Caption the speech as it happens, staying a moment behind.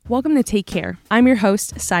Welcome to Take Care. I'm your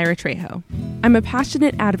host, Syra Trejo. I'm a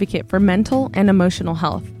passionate advocate for mental and emotional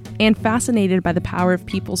health and fascinated by the power of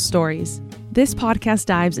people's stories. This podcast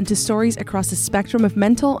dives into stories across the spectrum of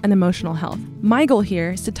mental and emotional health. My goal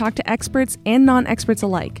here is to talk to experts and non-experts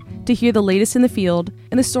alike to hear the latest in the field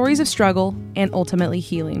and the stories of struggle and ultimately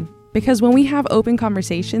healing. Because when we have open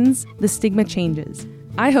conversations, the stigma changes.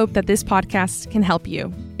 I hope that this podcast can help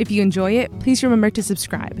you. If you enjoy it, please remember to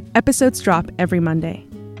subscribe. Episodes drop every Monday.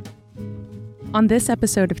 On this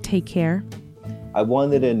episode of Take Care, I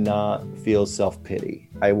wanted to not feel self-pity.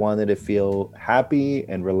 I wanted to feel happy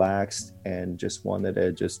and relaxed and just wanted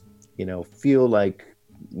to feel like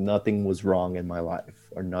nothing was wrong in my life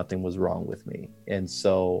or nothing was wrong with me. And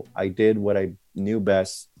so I did what I knew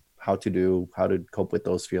best how to cope with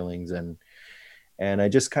those feelings. And I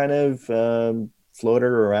just kind of floated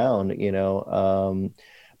around,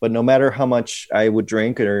 but no matter how much I would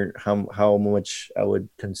drink or how much I would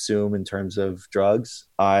consume in terms of drugs,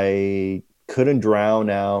 I couldn't drown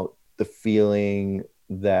out the feeling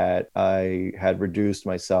that I had reduced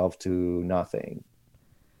myself to nothing.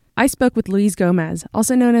 I spoke with Luis Gomez,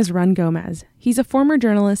 also known as Run Gomez. He's a former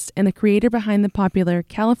journalist and the creator behind the popular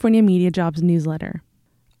California Media Jobs newsletter.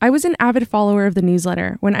 I was an avid follower of the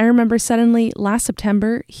newsletter when I remember suddenly, last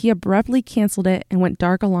September, he abruptly canceled it and went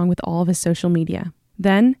dark along with all of his social media.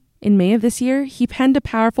 Then, in May of this year, he penned a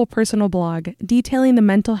powerful personal blog detailing the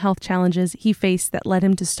mental health challenges he faced that led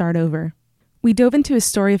him to start over. We dove into his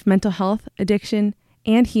story of mental health, addiction,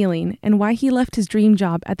 and healing, and why he left his dream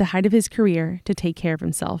job at the height of his career to take care of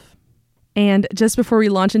himself. And just before we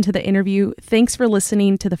launch into the interview, thanks for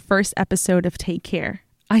listening to the first episode of Take Care.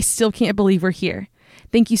 I still can't believe we're here.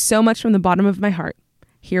 Thank you so much from the bottom of my heart.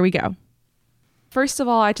 Here we go. First of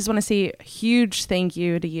all, I just want to say a huge thank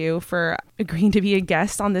you to you for agreeing to be a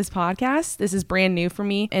guest on this podcast. This is brand new for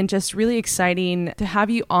me and just really exciting to have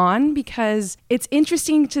you on because it's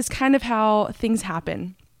interesting just kind of how things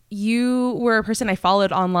happen. You were a person I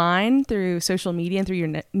followed online through social media and through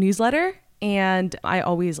your newsletter. And I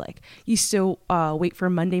always used to wait for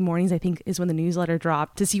Monday mornings, I think is when the newsletter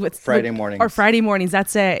dropped, to see what's Friday mornings. Or Friday mornings,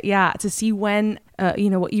 that's it. Yeah, to see when,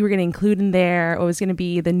 what you were going to include in there, what was going to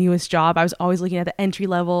be the newest job. I was always looking at the entry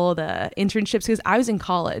level, the internships, because I was in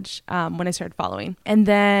college when I started following. And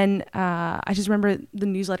then I just remember the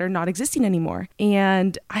newsletter not existing anymore.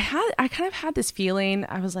 And I kind of had this feeling,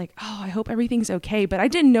 I was like, oh, I hope everything's okay. But I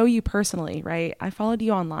didn't know you personally, right? I followed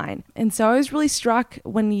you online. And so I was really struck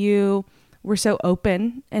when you were so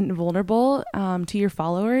open and vulnerable to your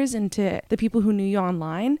followers and to the people who knew you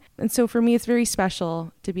online. And so for me, it's very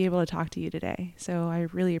special to be able to talk to you today. So I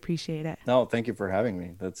really appreciate it. No, thank you for having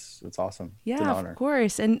me. That's awesome. Yeah, it's an honor. Of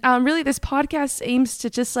course. And really this podcast aims to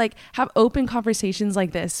just have open conversations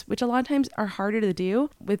like this, which a lot of times are harder to do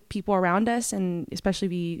with people around us. And especially if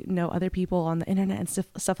we know other people on the internet and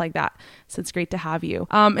stuff like that. So it's great to have you.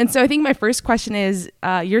 And so I think my first question is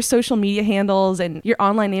your social media handles and your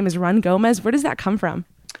online name is Run Gomez. Where does that come from?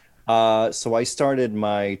 So I started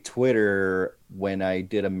my Twitter when I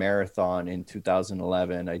did a marathon in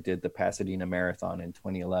 2011. I did the Pasadena Marathon in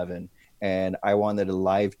 2011, and I wanted to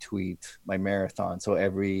live tweet my marathon. So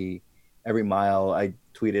every mile I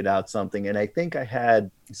tweeted out something, and I think I had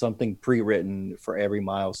something pre-written for every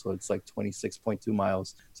mile. So it's 26.2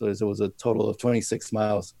 miles. So it was a total of 26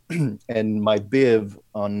 miles. And my bib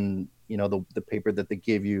on the paper that they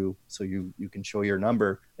give you so you can show your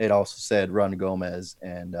number, it also said Run Gomez.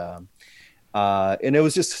 And it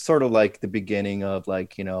was just sort of the beginning of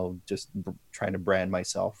just trying to brand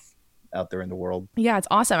myself out there in the world. Yeah, it's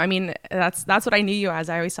awesome. I mean, that's what I knew you as.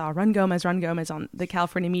 I always saw Run Gomez on the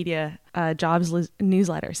California Media Jobs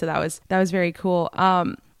newsletter. So that was very cool.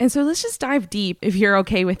 And so let's just dive deep if you're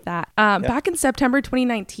okay with that. Yeah. Back in September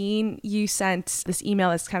 2019, you sent this email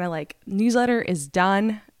that's kind of newsletter is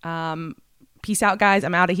done. Peace out, guys.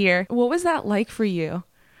 I'm out of here. What was that like for you?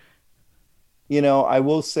 I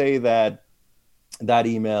will say that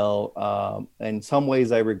email, in some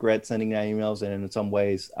ways I regret sending that emails, and in some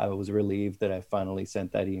ways I was relieved that I finally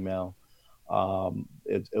sent that email.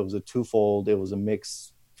 It was a twofold. It was a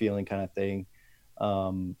mixed feeling kind of thing.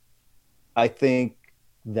 I think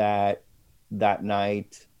that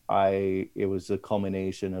night it was a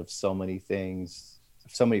culmination of so many things,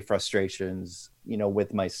 so many frustrations,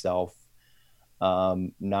 with myself,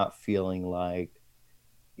 not feeling like,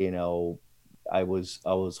 I was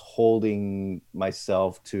holding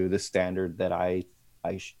myself to the standard that I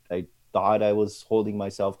thought I was holding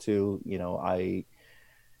myself to.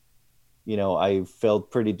 I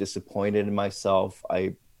felt pretty disappointed in myself.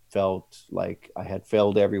 I felt like I had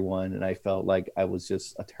failed everyone, and I felt like I was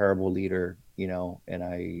just a terrible leader, and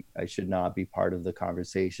I should not be part of the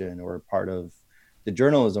conversation or part of the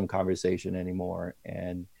journalism conversation anymore.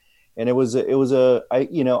 And I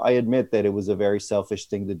admit that it was a very selfish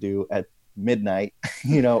thing to do at midnight,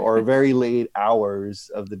 or very late hours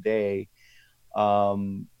of the day.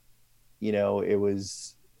 Um, it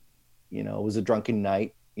was, it was a drunken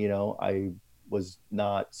night. I was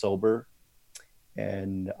not sober,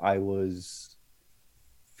 and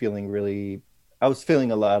feeling really, I was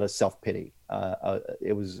feeling a lot of self-pity.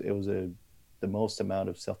 It was the most amount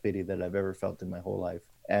of self-pity that I've ever felt in my whole life.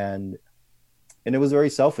 And it was very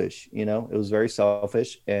selfish, it was very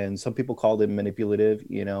selfish. And some people called it manipulative.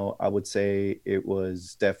 I would say it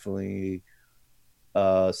was definitely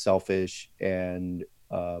selfish. And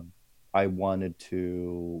I wanted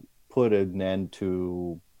to put an end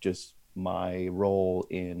to just my role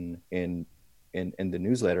in the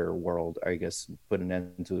newsletter world. I guess put an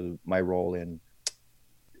end to my role in.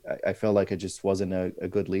 I felt like I just wasn't a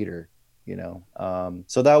good leader.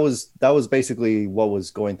 So that was basically what was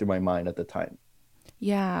going through my mind at the time.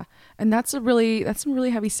 Yeah. And that's some really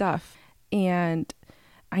heavy stuff. And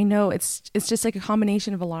I know it's just like a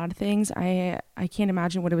combination of a lot of things. I can't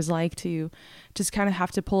imagine what it was like to just kind of have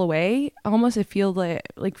to pull away. Almost I feel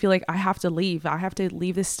like I have to leave. I have to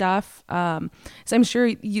leave this stuff. So I'm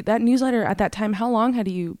sure that newsletter at that time, how long had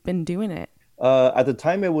you been doing it? At the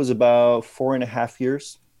time, it was about 4.5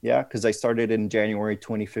 years. Yeah, because I started in January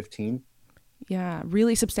 2015. Yeah,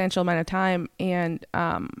 really substantial amount of time. And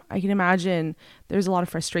I can imagine there's a lot of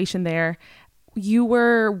frustration there. You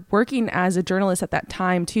were working as a journalist at that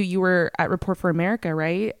time too. You were at Report for America,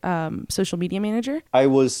 right? Social media manager. I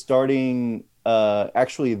was starting,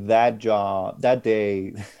 actually, that job that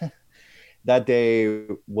day. That day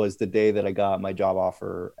was the day that I got my job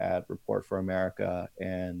offer at Report for America,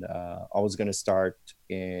 and I was going to start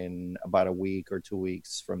in about a week or 2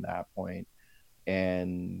 weeks from that point.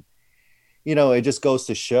 And it just goes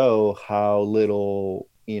to show how little,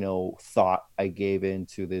 thought I gave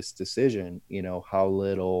into this decision,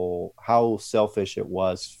 how selfish it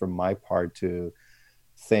was from my part to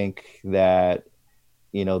think that,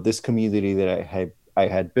 this community that I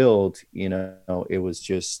had built, it was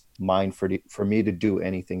just mine for me to do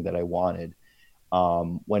anything that I wanted.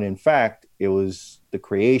 When in fact, it was the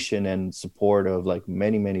creation and support of like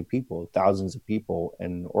many, many people, thousands of people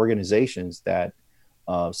and organizations that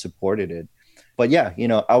supported it. But yeah,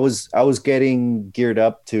 I was getting geared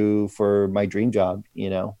up for my dream job,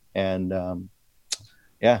 and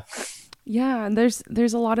yeah. Yeah, and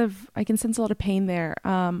there's a lot of I can sense a lot of pain there.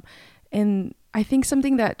 And I think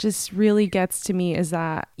something that just really gets to me is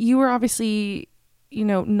that you were obviously,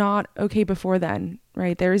 not okay before then,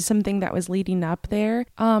 right? There is something that was leading up there.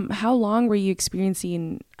 How long were you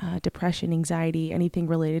experiencing depression, anxiety, anything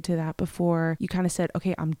related to that before you kind of said,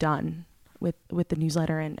 okay, I'm done with the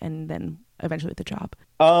newsletter and then eventually with the job?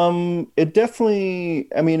 It definitely,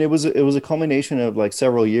 I mean, it was a culmination of like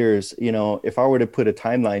several years. If I were to put a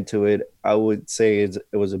timeline to it, I would say it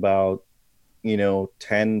was about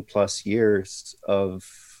 10 plus years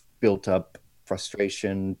of built up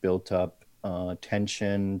frustration, built up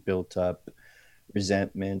tension, built up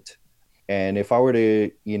resentment. And if I were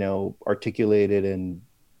to, articulate it in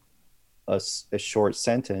a short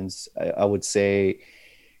sentence, I would say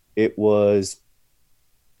it was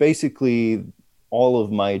basically all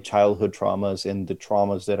of my childhood traumas and the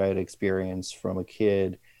traumas that I had experienced from a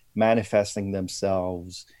kid manifesting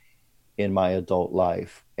themselves in my adult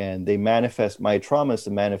life. And my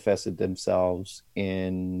traumas manifested themselves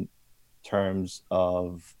in terms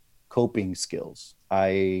of coping skills.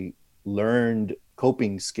 I learned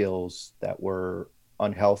coping skills that were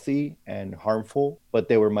unhealthy and harmful, but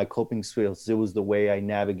they were my coping skills. It was the way I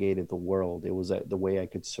navigated the world. It was the way I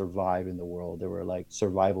could survive in the world. They were like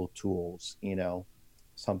survival tools.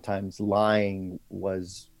 Sometimes lying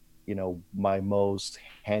was, my most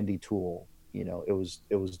handy tool. It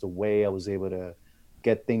was the way I was able to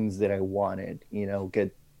get things that I wanted,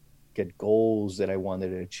 get goals that I wanted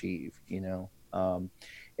to achieve.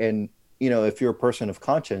 And if you're a person of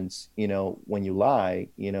conscience, when you lie,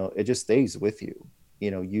 it just stays with you,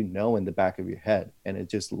 in the back of your head, and it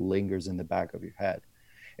just lingers in the back of your head.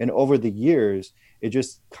 And over the years, it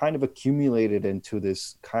just kind of accumulated into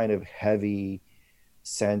this kind of heavy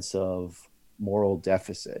sense of moral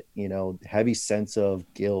deficit, heavy sense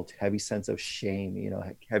of guilt, heavy sense of shame,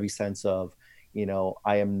 heavy sense of,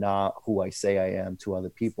 I am not who I say I am to other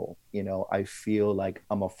people. I feel like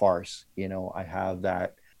I'm a farce. I have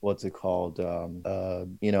that, what's it called?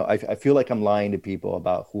 I feel like I'm lying to people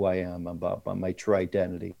about who I am, about my true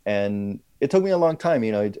identity. And it took me a long time.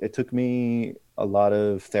 It took me a lot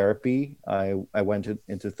of therapy. I went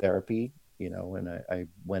into therapy, and I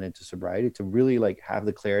went into sobriety to really like have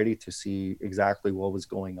the clarity to see exactly what was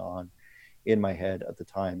going on in my head at the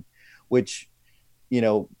time, which, you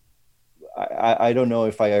know, I don't know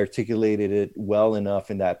if I articulated it well enough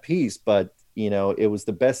in that piece, but it was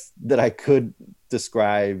the best that I could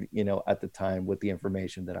describe, at the time with the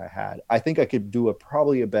information that I had. I think I could do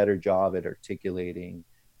probably a better job at articulating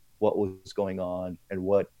what was going on and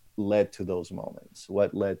what led to those moments,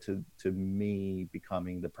 what led to me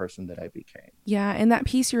becoming the person that I became. Yeah, and that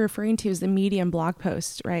piece you're referring to is the Medium blog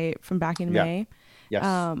post, right, from back in Yeah. May,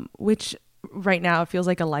 Yes. which right now it feels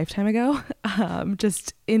like a lifetime ago,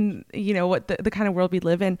 just in, what the kind of world we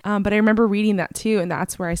live in. But I remember reading that too. And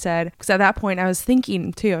that's where I said, because at that point I was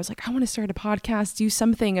thinking too, I was like, I want to start a podcast, do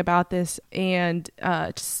something about this. And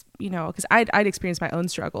just, because I'd experienced my own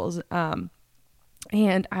struggles.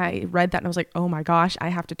 And I read that and I was like, oh my gosh, I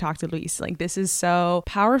have to talk to Luis. Like, this is so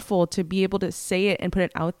powerful to be able to say it and put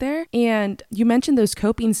it out there. And you mentioned those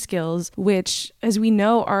coping skills, which, as we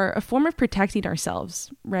know, are a form of protecting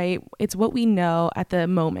ourselves, right? It's what we know at the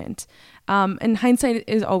moment. And hindsight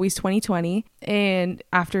is always 2020. And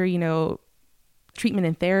after, treatment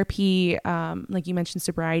and therapy, like you mentioned,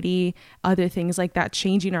 sobriety, other things like that,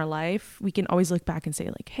 changing our life, we can always look back and say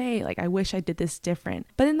like, hey, like I wish I did this different.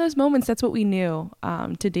 But in those moments, that's what we knew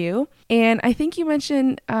to do. And I think you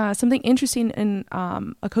mentioned something interesting in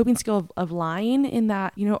a coping skill of lying, in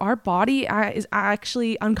that, our body is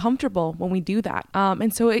actually uncomfortable when we do that.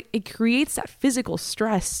 And so it creates that physical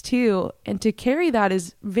stress too. And to carry that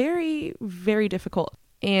is very, very difficult.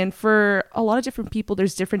 And for a lot of different people,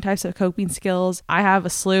 there's different types of coping skills. I have a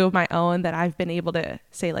slew of my own that I've been able to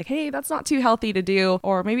say like, hey, that's not too healthy to do,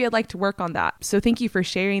 or maybe I'd like to work on that. So thank you for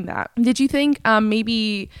sharing that. Did you think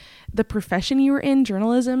maybe the profession you were in,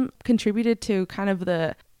 journalism, contributed to kind of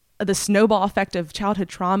the snowball effect of childhood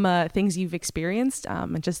trauma, things you've experienced,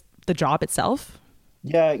 and just the job itself?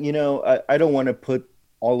 Yeah, I don't want to put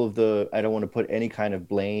I don't want to put any kind of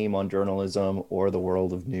blame on journalism or the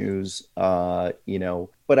world of news, but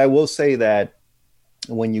I will say that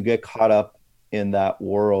when you get caught up in that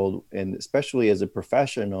world, and especially as a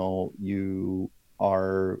professional,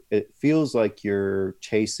 it feels like you're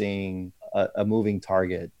chasing a moving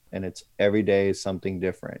target, and it's every day something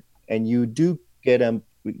different. And you do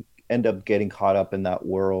end up getting caught up in that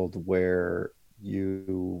world where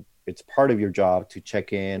it's part of your job to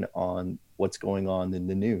check in on what's going on in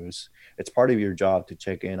the news. It's part of your job to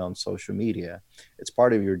check in on social media. It's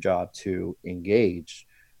part of your job to engage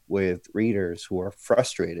with readers who are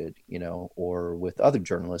frustrated, or with other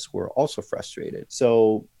journalists who are also frustrated.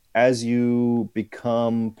 So as you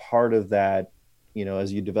become part of that,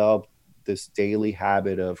 as you develop this daily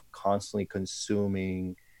habit of constantly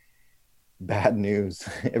consuming bad news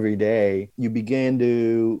every day, you begin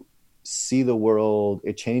to see the world.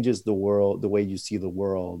 It changes the world, the way you see the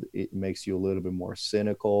world. It makes you a little bit more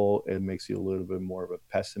cynical. It makes you a little bit more of a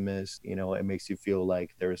pessimist. It makes you feel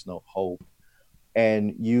like there is no hope.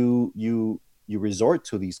 And you resort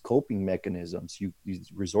to these coping mechanisms. You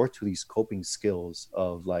resort to these coping skills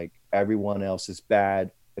of like, everyone else is bad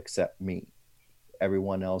except me.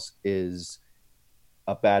 Everyone else is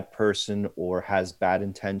a bad person or has bad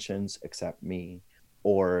intentions except me.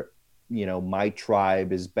 Or my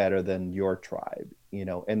tribe is better than your tribe,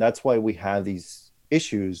 and that's why we have these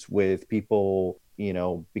issues with people,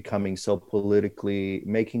 becoming so politically,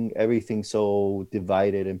 making everything so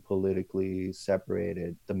divided and politically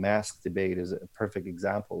separated. The mask debate is a perfect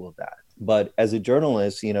example of that. But as a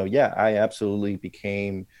journalist, I absolutely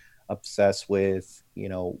became obsessed with,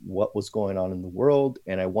 what was going on in the world,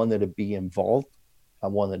 and I wanted to be involved. I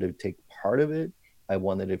wanted to take part of it. I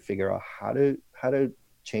wanted to figure out how to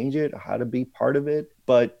change it, how to be part of it.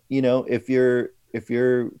 But if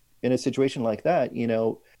you're in a situation like that, you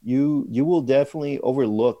will definitely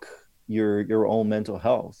overlook your own mental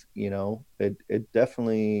health. It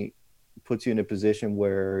definitely puts you in a position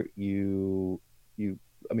where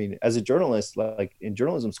I mean, as a journalist, like in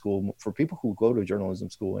journalism school, for people who go to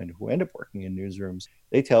journalism school and who end up working in newsrooms,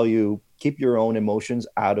 they tell you, keep your own emotions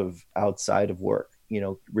outside of work.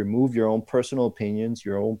 Remove your own personal opinions,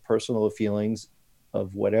 your own personal feelings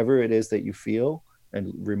of whatever it is that you feel,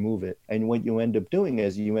 and remove it. And what you end up doing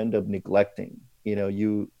is you end up neglecting.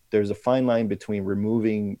 There's a fine line between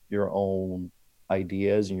removing your own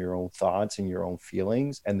ideas and your own thoughts and your own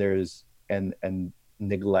feelings, and and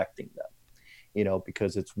neglecting them.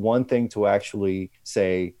 Because it's one thing to actually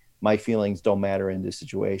say, my feelings don't matter in this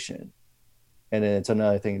situation, and then it's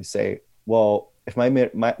another thing to say, well, if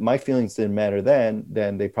my feelings didn't matter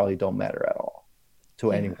then they probably don't matter at all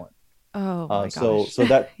to anyone. Oh my So gosh. so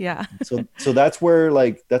that Yeah. so that's where,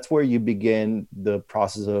 like, that's where you begin the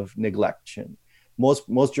process of neglection.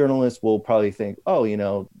 Most journalists will probably think,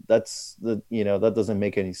 oh, that's the that doesn't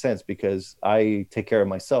make any sense because I take care of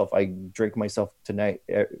myself. I drink myself tonight,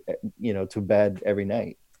 to bed every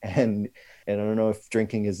night, and I don't know if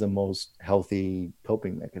drinking is the most healthy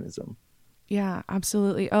coping mechanism. Yeah,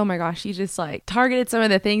 absolutely. Oh my gosh, you just like targeted some of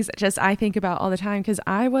the things that just I think about all the time because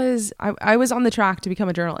I was on the track to become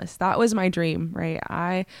a journalist. That was my dream, right?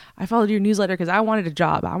 I followed your newsletter because I wanted a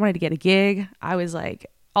job. I wanted to get a gig. I was like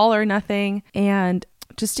all or nothing, and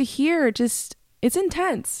just to hear just it's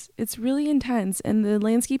intense. It's really intense, and the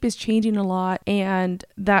landscape is changing a lot. And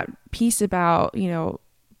that piece about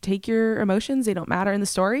take your emotions; they don't matter in the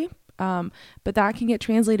story. But that can get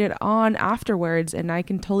translated on afterwards. And I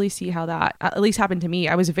can totally see how that at least happened to me.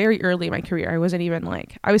 I was very early in my career. I wasn't even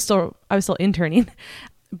like, I was still interning,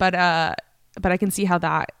 but I can see how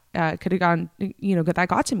that, could have gone, that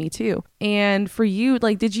got to me too. And for you,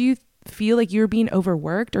 like, did you feel like you were being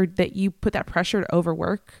overworked or that you put that pressure to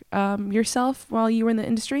overwork, yourself while you were in the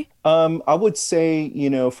industry? I would say,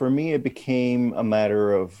 for me, it became a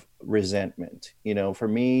matter of resentment. For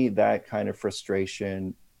me, that kind of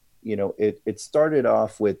frustration, it started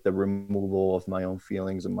off with the removal of my own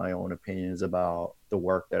feelings and my own opinions about the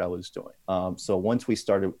work that I was doing. So once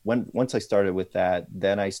I started with that,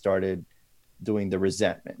 then I started doing the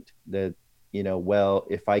resentment that, well,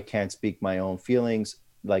 if I can't speak my own feelings,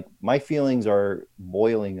 like my feelings are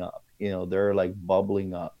boiling up, they're like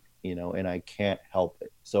bubbling up, and I can't help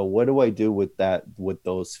it. So what do I do with that, with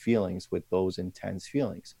those feelings, with those intense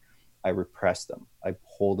feelings? I repress them. I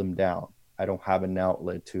pull them down. I don't have an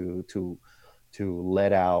outlet to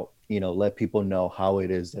let out, let people know how it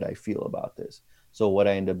is that I feel about this. So what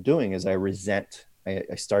I end up doing is I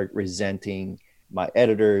start resenting my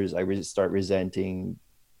editors. Start resenting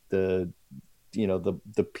the,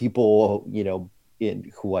 the people,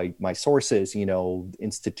 in who my sources,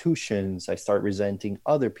 institutions. I start resenting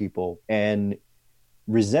other people, and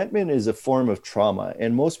resentment is a form of trauma,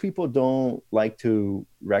 and most people don't like to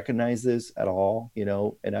recognize this at all,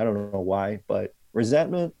 and I don't know why, but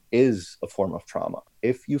resentment is a form of trauma.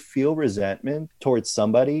 If you feel resentment towards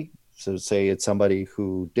somebody, so say it's somebody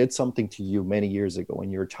who did something to you many years ago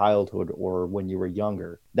in your childhood or when you were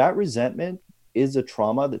younger, that resentment is a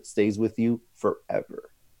trauma that stays with you forever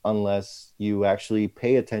unless you actually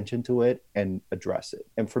pay attention to it and address it.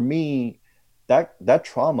 And for me, that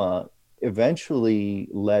trauma eventually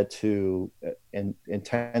led to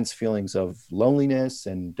intense feelings of loneliness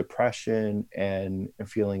and depression, and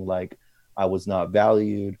feeling like I was not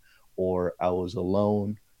valued or I was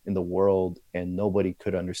alone in the world and nobody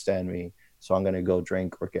could understand me. So I'm going to go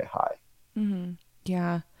drink or get high. Mm-hmm.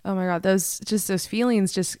 Yeah. Oh my God. Those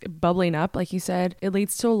feelings just bubbling up, like you said, it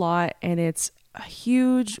leads to a lot, and it's a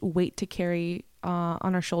huge weight to carry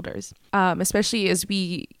on our shoulders, especially as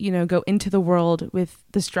we, go into the world with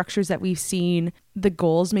the structures that we've seen, the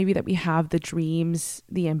goals maybe that we have, the dreams,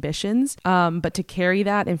 the ambitions, but to carry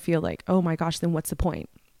that and feel like, oh my gosh, then what's the point?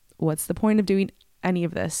 What's the point of doing any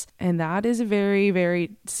of this? And that is a very,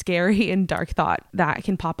 very scary and dark thought that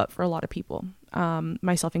can pop up for a lot of people,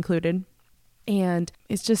 myself included. And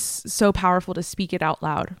it's just so powerful to speak it out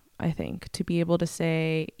loud, I think, to be able to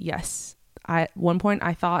say, yes, at one point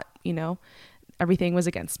I thought, everything was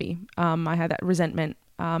against me. I had that resentment.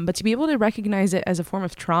 But to be able to recognize it as a form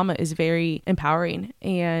of trauma is very empowering.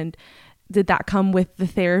 And did that come with the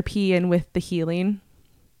therapy and with the healing?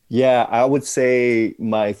 Yeah, I would say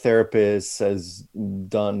my therapist has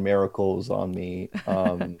done miracles on me.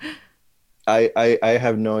 I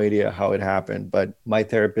have no idea how it happened, but my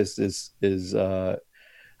therapist is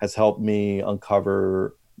has helped me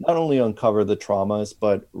uncover, not only uncover the traumas,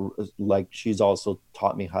 but like she's also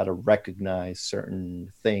taught me how to recognize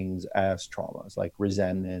certain things as traumas, like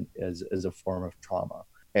resentment as a form of trauma.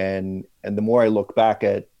 And the more I look back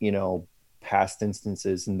at, past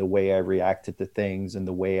instances and the way I reacted to things and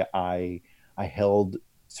the way I held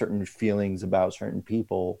certain feelings about certain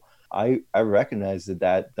people, I recognized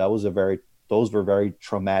that was those were very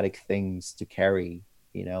traumatic things to carry,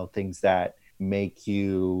 things that make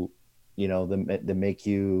you, that make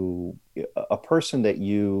you a person that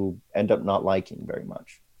you end up not liking very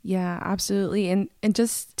much. Yeah, absolutely. And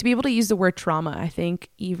just to be able to use the word trauma, I think,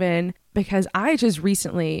 even because I just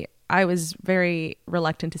recently, I was very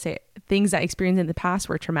reluctant to say it. Things I experienced in the past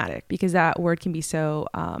were traumatic because that word can be so,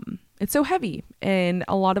 it's so heavy. And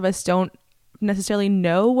a lot of us don't necessarily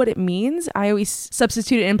know what it means. I always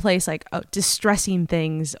substitute it in place like distressing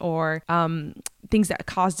things or things that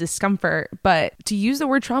cause discomfort. But to use the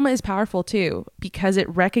word trauma is powerful too, because it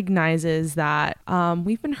recognizes that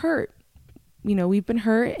we've been hurt. we've been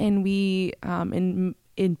hurt, and we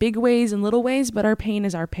in big ways and little ways, but our pain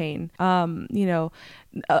is our pain.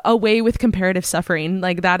 Away with comparative suffering.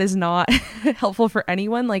 Like, that is not helpful for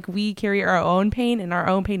anyone. Like, we carry our own pain, and our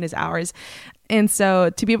own pain is ours. And so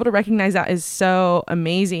to be able to recognize that is so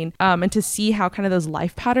amazing. And to see how kind of those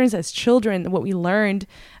life patterns as children, what we learned,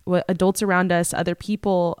 what adults around us, other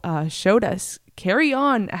people showed us, carry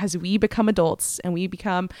on as we become adults and we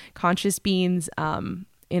become conscious beings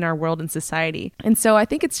in our world and society. And so I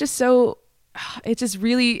think it's just so, it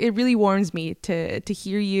really warms me to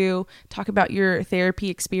hear you talk about your therapy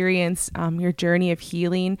experience, your journey of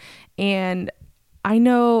healing. And I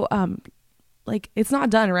know, like, it's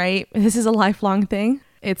not done, right? This is a lifelong thing.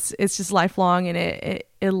 It's just lifelong, and it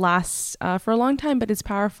lasts for a long time, but it's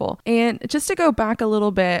powerful. And just to go back a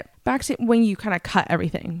little bit, back to when you kind of cut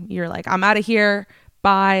everything, you're like, I'm out of here.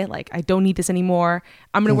 Bye. Like, I don't need this anymore.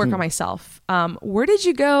 I'm going to work on myself. Where did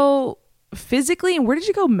you go physically, and where did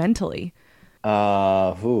you go mentally?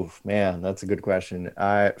 Man, that's a good question.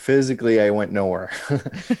 Physically, I went nowhere.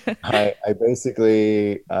 I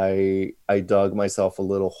basically, I dug myself a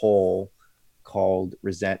little hole called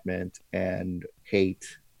resentment and hate,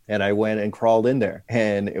 and I went and crawled in there,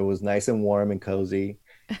 and it was nice and warm and cozy,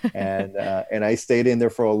 and I stayed in there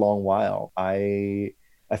for a long while. I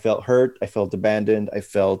felt hurt, I felt abandoned, I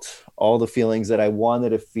felt all the feelings that I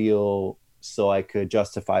wanted to feel, so I could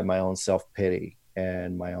justify my own self-pity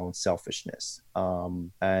and my own selfishness.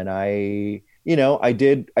 And I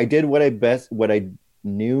did what I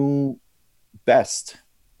knew best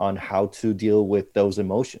on how to deal with those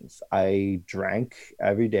emotions. I drank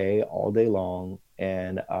every day, all day long,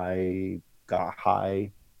 and I got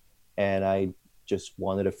high, and I just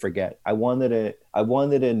wanted to forget. I wanted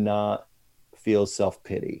to not feel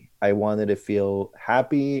self-pity. I wanted to feel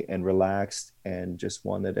happy and relaxed, and just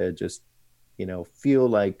wanted to feel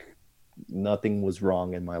like nothing was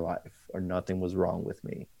wrong in my life, or nothing was wrong with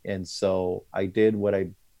me. And so I did what I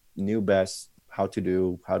knew best how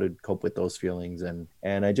to cope with those feelings.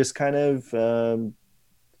 And I just kind of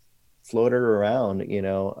floated around,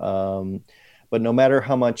 but no matter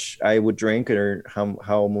how much I would drink or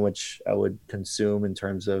how much I would consume in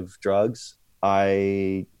terms of drugs,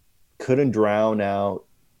 I couldn't drown out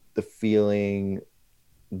the feeling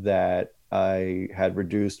that I had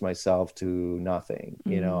reduced myself to nothing.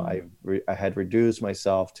 I had reduced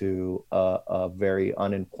myself to a very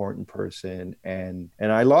unimportant person, and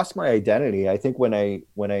I lost my identity. I think when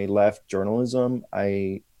I left journalism,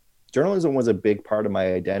 journalism was a big part of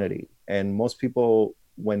my identity. And most people,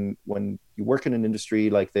 when you work in an industry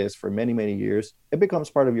like this for many, many years, it becomes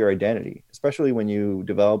part of your identity, especially when you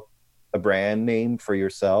develop a brand name for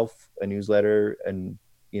yourself, a newsletter, and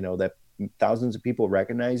that thousands of people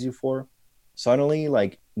recognize you for. Suddenly,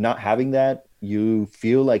 like, not having that, you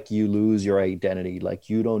feel like you lose your identity. Like,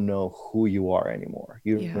 you don't know who you are anymore.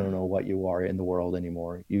 You don't know what you are in the world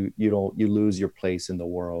anymore. You lose your place in the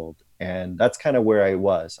world. And that's kind of where I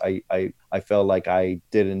was. I felt like I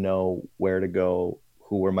didn't know where to go,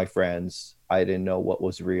 who were my friends. I didn't know what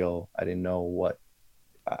was real. I didn't know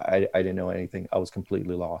I didn't know anything. I was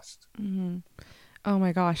completely lost. Mm-hmm. Oh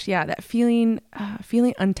my gosh. Yeah. That feeling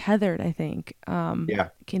untethered, I think,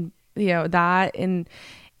 can, that and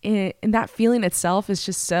that feeling itself is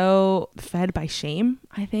just so fed by shame,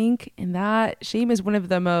 I think. And that shame is one of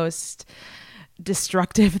the most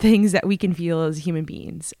destructive things that we can feel as human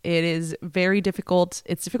beings. It is very difficult.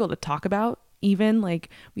 It's difficult to talk about. Even, like,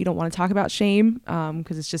 we don't want to talk about shame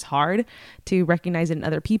because it's just hard to recognize it in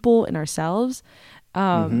other people and ourselves.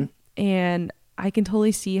 And I can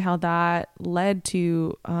totally see how that led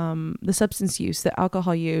to the substance use, the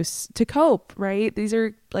alcohol use to cope, right? These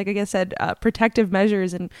are, like I said, protective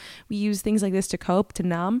measures, and we use things like this to cope, to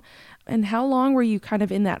numb. And how long were you kind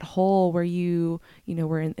of in that hole where you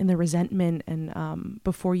were in the resentment, and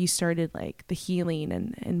before you started, like, the healing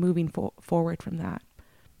and moving forward from that?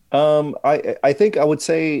 I think I would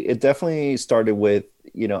say it definitely started with,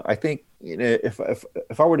 I think,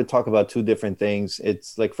 if I were to talk about two different things,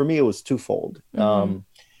 it's like, for me, it was twofold. Mm-hmm.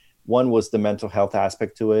 One was the mental health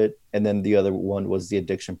aspect to it, and then the other one was the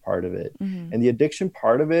addiction part of it. Mm-hmm. And the addiction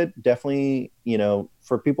part of it definitely,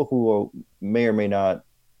 for people who may or may not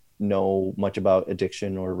know much about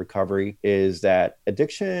addiction or recovery, is that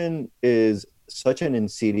addiction is such an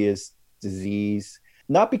insidious disease,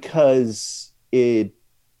 not because it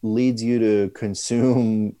leads you to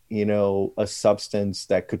consume, a substance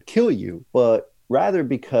that could kill you, but rather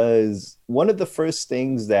because one of the first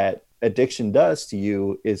things that addiction does to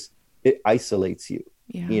you is it isolates you.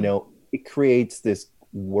 Yeah. It creates this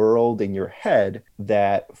world in your head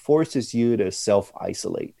that forces you to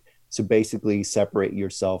self-isolate. to basically separate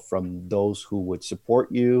yourself from those who would support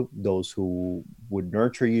you, those who would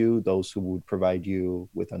nurture you, those who would provide you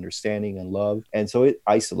with understanding and love. And so it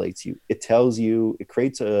isolates you. It tells you, it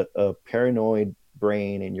creates a paranoid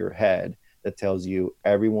brain in your head that tells you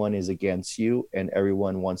everyone is against you and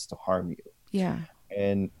everyone wants to harm you. Yeah.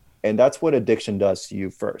 And that's what addiction does to you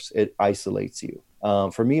first. It isolates you.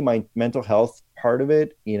 For me, my mental health part of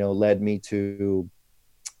it, led me to,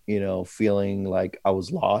 feeling like I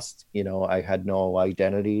was lost. I had no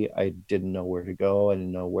identity. I didn't know where to go. I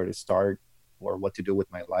didn't know where to start or what to do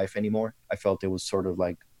with my life anymore. I felt it was sort of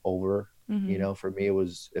like over. For me,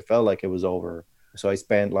 it felt like it was over. So I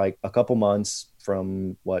spent like a couple months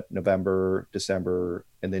from November, December,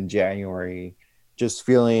 and then January, just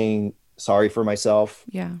feeling sorry for myself,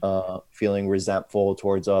 Yeah. Feeling resentful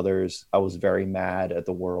towards others. I was very mad at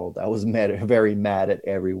the world. I was very mad at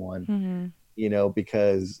everyone,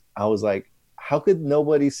 because I was like, how could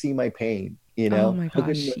nobody see my pain? Oh my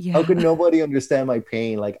gosh. How Yeah. could nobody understand my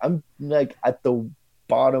pain? Like I'm like at the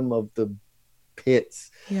bottom of the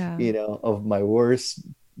pits, Yeah. of my worst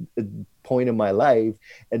point in my life,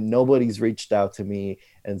 and nobody's reached out to me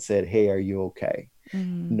and said, hey, are you okay?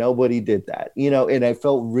 Nobody did that, and I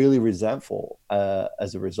felt really resentful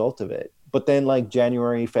as a result of it. But then like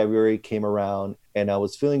January, February came around and I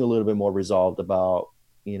was feeling a little bit more resolved about,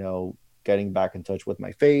 getting back in touch with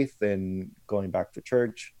my faith and going back to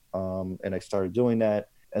church. And I started doing that.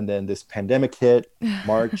 And then this pandemic hit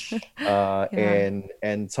March. Yeah.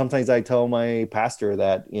 And sometimes I tell my pastor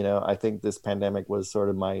that, I think this pandemic was sort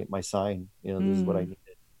of my sign, this is what I needed.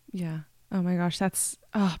 Yeah. Oh my gosh, that's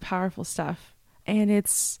powerful stuff. And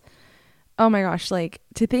it's, oh my gosh, like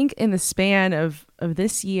to think in the span of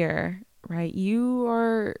this year, right?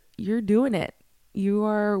 You're doing it. You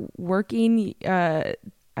are working, I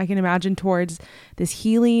can imagine, towards this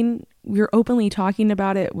healing. We're openly talking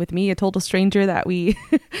about it with me, a total stranger that we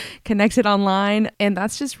connected online. And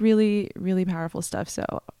that's just really, really powerful stuff. So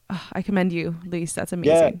I commend you, Luis. That's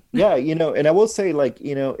amazing. Yeah. And I will say, like,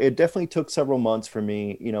 it definitely took several months for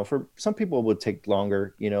me. For some people it would take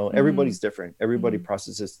longer. Everybody's different. Everybody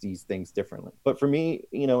processes these things differently. But for me,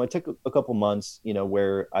 it took a couple months,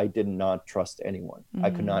 where I did not trust anyone. I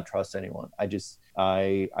could not trust anyone.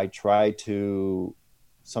 I tried to,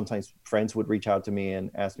 sometimes friends would reach out to me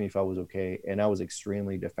and ask me if I was okay. And I was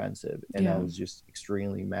extremely defensive and I was just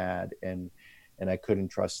extremely mad and I couldn't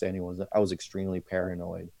trust anyone. I was extremely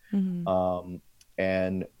paranoid.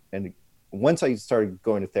 And once I started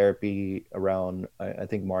going to therapy around, I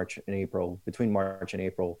think between March and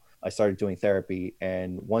April, I started doing therapy.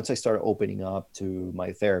 And once I started opening up to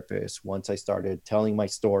my therapist, once I started telling my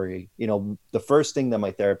story, the first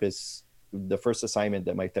assignment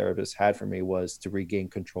that my therapist had for me was to regain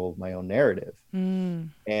control of my own narrative.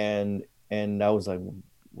 And I was like,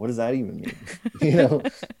 what does that even mean?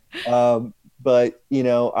 But,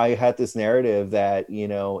 I had this narrative that,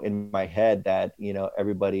 in my head that,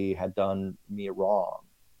 everybody had done me wrong,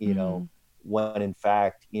 when in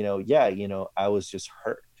fact, I was just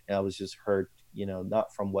hurt. And I was just hurt,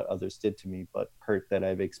 not from what others did to me, but hurt that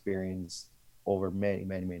I've experienced over many,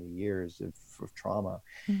 many, many years of trauma.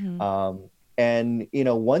 And,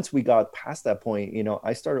 once we got past that point,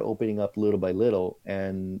 I started opening up little by little.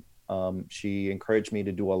 And she encouraged me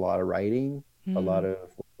to do a lot of writing, a lot of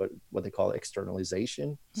what they call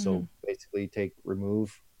externalization. So basically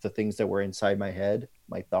remove the things that were inside my head,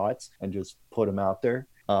 my thoughts, and just put them out there.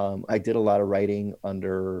 I did a lot of writing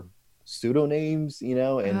under pseudonyms,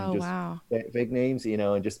 and fake names,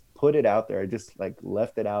 and just put it out there. I just like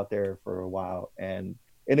left it out there for a while. And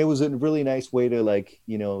it was a really nice way to like,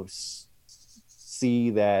 see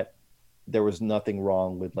that there was nothing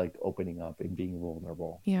wrong with like opening up and being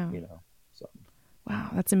vulnerable. So.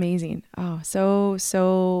 Wow, that's amazing. Oh,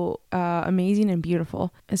 so amazing and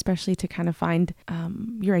beautiful, especially to kind of find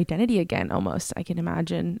your identity again, almost. I can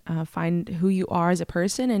imagine, find who you are as a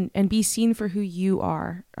person and be seen for who you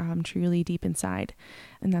are, truly deep inside.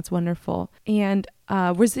 And that's wonderful. And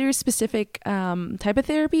was there a specific type of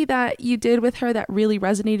therapy that you did with her that really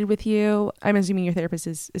resonated with you? I'm assuming your therapist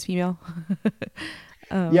is female.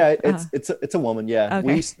 It's a woman. Yeah.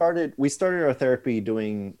 Okay. We started our therapy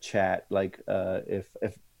doing chat. Like, if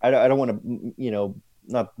I don't want to,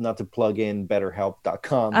 not to plug in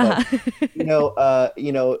betterhelp.com, but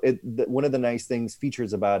one of the nice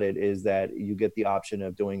features about it is that you get the option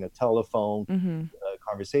of doing a telephone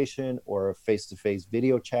conversation or a face-to-face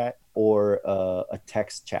video chat or a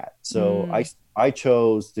text chat. So I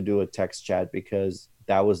chose to do a text chat because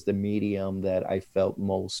that was the medium that I felt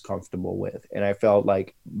most comfortable with. And I felt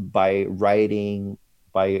like by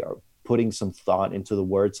putting some thought into the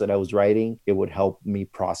words that I was writing, it would help me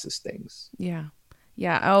process things. Yeah.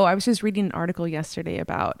 Yeah. Oh, I was just reading an article yesterday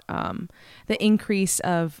about the increase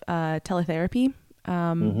of teletherapy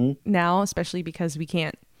now, especially because we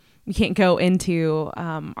can't go into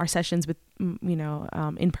our sessions with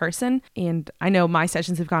in person. And I know my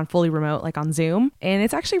sessions have gone fully remote, like on Zoom, and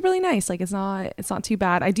it's actually really nice. Like it's not too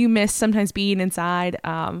bad. I do miss sometimes being inside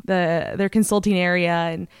their consulting area,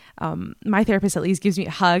 and my therapist at least gives me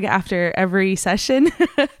a hug after every session.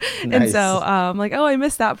 Nice. And so like, oh, I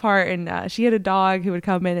missed that part. And she had a dog who would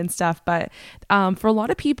come in and stuff. But for a lot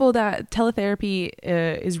of people, that teletherapy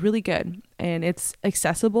is really good and it's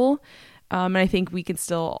accessible. And I think we can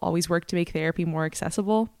still always work to make therapy more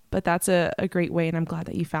accessible, but that's a great way. And I'm glad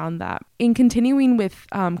that you found that. In continuing with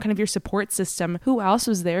kind of your support system, who else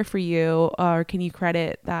was there for you, or can you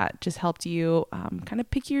credit that just helped you kind of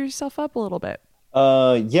pick yourself up a little bit?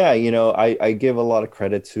 Yeah, I give a lot of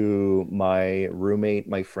credit to my roommate,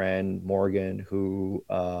 my friend Morgan, who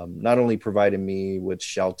not only provided me with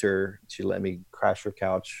shelter, she let me crash her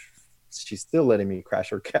couch. She's still letting me crash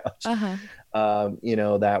her couch. Uh-huh.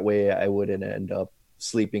 That way I wouldn't end up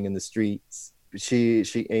sleeping in the streets. She,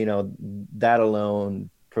 that alone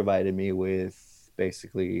provided me with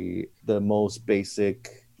basically the most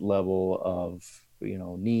basic level of,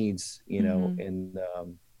 needs, in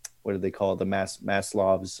what do they call it? The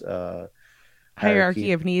Maslow's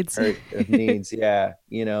Hierarchy of needs. of needs. Yeah.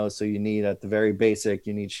 So you need at the very basic,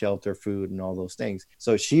 you need shelter, food, and all those things.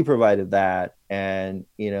 So she provided that. And,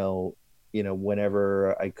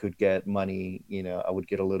 whenever I could get money, I would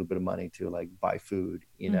get a little bit of money to like buy food,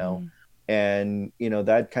 and,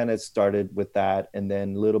 that kind of started with that. And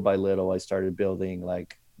then little by little, I started building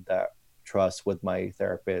like that trust with my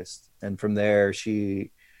therapist. And from there,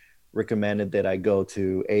 she recommended that I go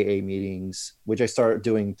to AA meetings, which I started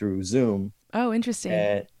doing through Zoom. Oh, interesting.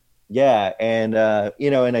 And yeah. And,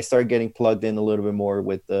 and I started getting plugged in a little bit more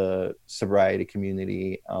with the sobriety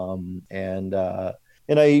community. And I,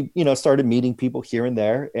 started meeting people here and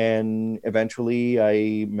there. And eventually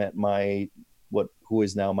I met who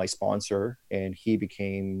is now my sponsor. And he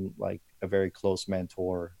became like a very close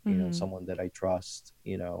mentor, someone that I trust,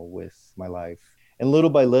 with my life. And little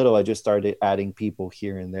by little, I just started adding people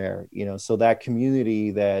here and there, so that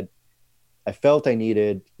community that I felt I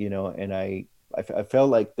needed, and I felt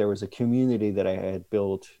like there was a community that I had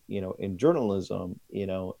built, in journalism,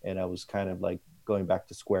 and I was kind of like going back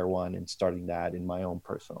to square one and starting that in my own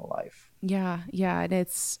personal life. Yeah. Yeah. And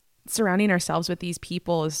it's surrounding ourselves with these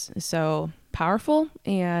people is so powerful.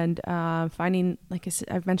 And finding, like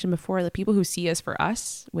I've mentioned before, the people who see us for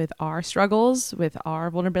us with our struggles, with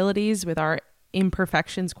our vulnerabilities, with our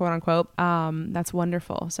imperfections, quote unquote. That's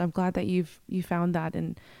wonderful. So I'm glad that you found that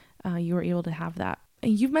and you were able to have that.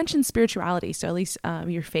 And you've mentioned spirituality, so at least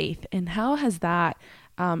your faith. And how has that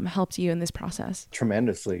helped you in this process?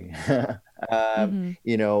 Tremendously.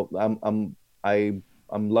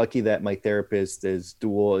 I'm lucky that my therapist is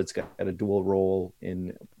dual. It's got a dual role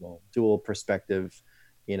dual perspective.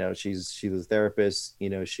 She's a therapist.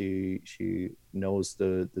 She knows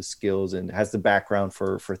the skills and has the background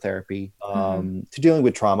for therapy, to dealing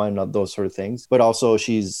with trauma and those sort of things. But also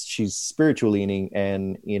she's spiritual leaning,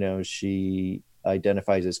 and she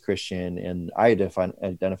identifies as Christian, and I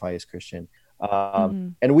identify as Christian.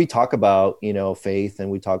 And we talk about, faith, and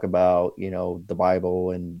we talk about, the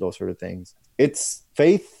Bible and those sort of things. It's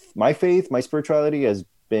faith, my spirituality has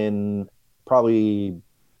been probably,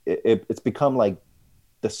 it's become like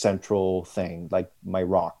the central thing, like my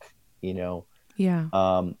rock, Yeah.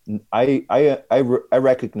 I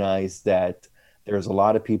recognize that there's a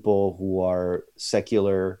lot of people who are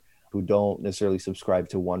secular, who don't necessarily subscribe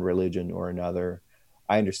to one religion or another.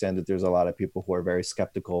 I understand that there's a lot of people who are very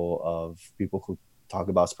skeptical of people who talk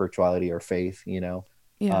about spirituality or faith,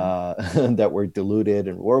 that were deluded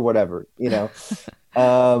or whatever,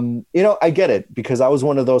 I get it, because I was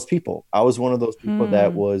one of those people. I was one of those people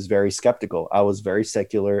that was very skeptical. I was very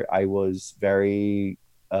secular. I was very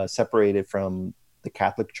separated from the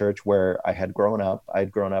Catholic Church where I had grown up.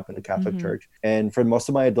 I'd grown up in the Catholic Church. And for most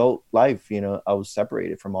of my adult life, I was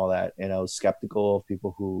separated from all that. And I was skeptical of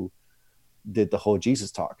people who did the whole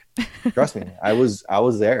Jesus talk. Trust me, I was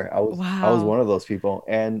there. I was one of those people.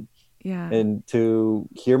 And and to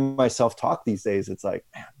hear myself talk these days, it's like,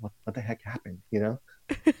 man, what the heck happened,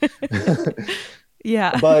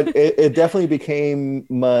 Yeah. But it definitely became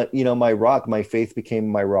my rock. My faith became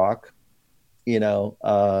my rock.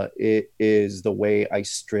 It is the way I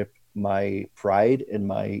strip my pride and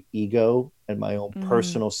my ego and my own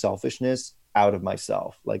personal selfishness out of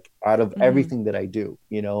myself, like out of everything that I do.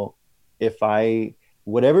 If I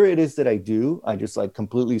whatever it is that I do, I just like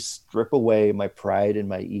completely strip away my pride and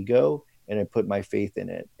my ego, and I put my faith in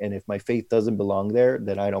it. And if my faith doesn't belong there,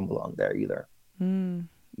 then I don't belong there either. Mm,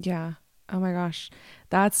 yeah. Oh my gosh.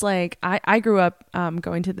 That's like I grew up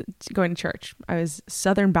going to church. I was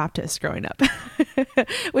Southern Baptist growing up.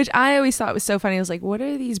 Which I always thought was so funny. I was like, what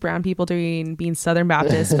are these brown people doing being Southern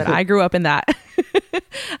Baptist? But I grew up in that.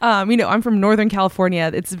 I'm from Northern California.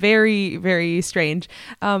 It's very, very strange.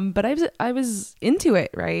 But I was into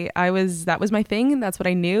it, right? That was my thing. That's what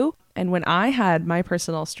I knew. And when I had my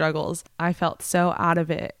personal struggles, I felt so out of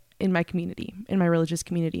it in my community, in my religious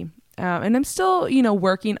community. And I'm still,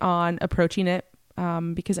 working on approaching it,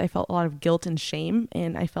 because I felt a lot of guilt and shame,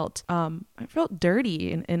 and I felt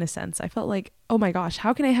dirty in a sense. I felt like, oh my gosh,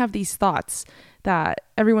 how can I have these thoughts that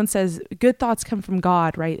everyone says good thoughts come from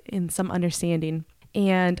God, right? In some understanding.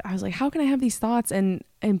 And I was like, how can I have these thoughts and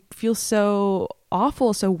feel so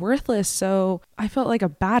awful, so worthless? So I felt like a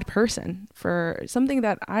bad person for something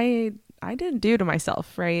that I didn't do to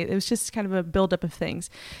myself, right? It was just kind of a buildup of things.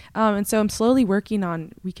 And so I'm slowly working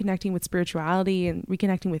on reconnecting with spirituality and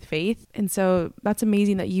reconnecting with faith. And so that's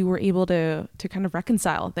amazing that you were able to kind of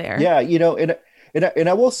reconcile there. Yeah, and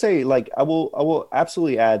I will say, like, I will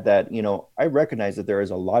absolutely add that, I recognize that there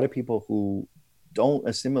is a lot of people who don't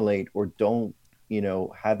assimilate or don't,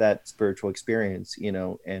 have that spiritual experience,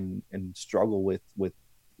 and struggle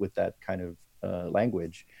with that kind of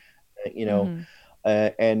language, you know. Mm-hmm.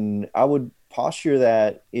 And I would posture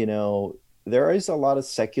that, there is a lot of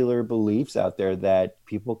secular beliefs out there that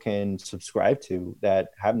people can subscribe to that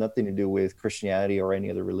have nothing to do with Christianity or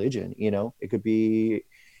any other religion. It could be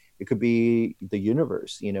the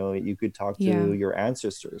universe. You could talk Yeah. to your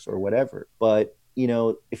ancestors or whatever. But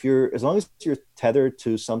if you're as long as you're tethered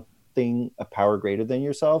to something, a power greater than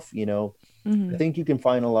yourself, I Mm-hmm. think you can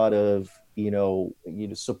find a lot of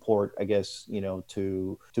support, I guess,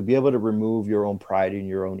 to be able to remove your own pride and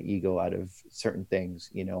your own ego out of certain things,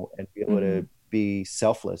 and be able Mm-hmm. to be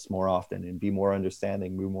selfless more often and be more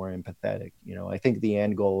understanding, be more empathetic. I think the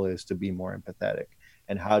end goal is to be more empathetic.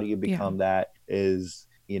 And how do you Yeah. become that is,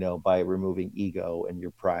 by removing ego and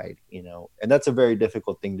your pride, and that's a very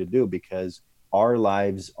difficult thing to do because our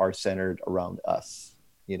lives are centered around us.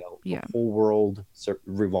 The Yeah. whole world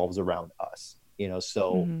revolves around us,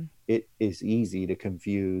 so Mm-hmm. it is easy to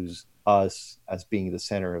confuse us as being the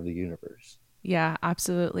center of the universe. Yeah,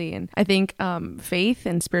 absolutely. And I think faith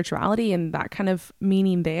and spirituality and that kind of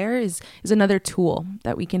meaning there is another tool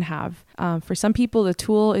that we can have. For some people, that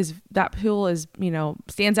tool is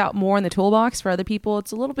stands out more in the toolbox. For other people,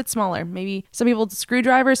 it's a little bit smaller. Maybe some people it's a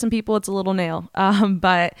screwdriver, some people it's a little nail.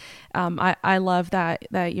 But I love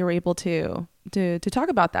that you're able to talk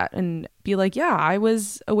about that and be like, yeah, I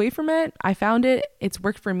was away from it. I found it. It's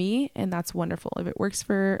worked for me, and that's wonderful. If it works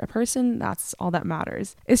for a person, that's all that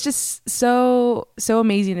matters. It's just so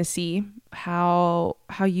amazing to see how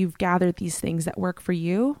you've gathered these things that work for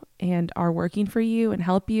you and are working for you and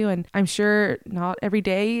help you. And I'm sure not every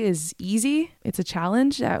day is easy. It's a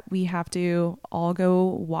challenge that we have to all go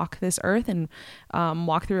walk this earth and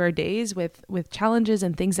walk through our days with challenges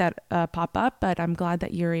and things that pop up. But I'm glad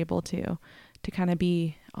that you're able to kind of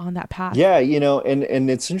be on that path. Yeah, and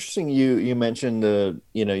it's interesting you mentioned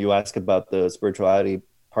you ask about the spirituality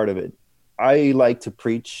part of it. I like to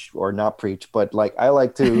preach or not preach, but like I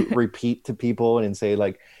like to repeat to people and say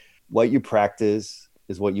like what you practice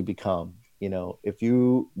is what you become. If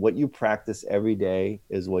what you practice every day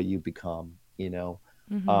is what you become,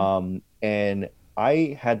 Mm-hmm. and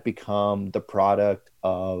I had become the product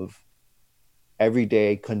of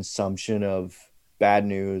everyday consumption of bad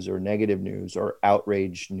news or negative news or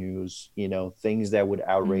outrage news, things that would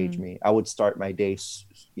outrage Mm-hmm. me. I would start my day,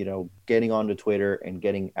 getting onto Twitter and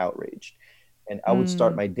getting outraged. And I would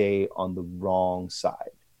start my day on the wrong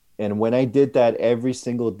side. And when I did that every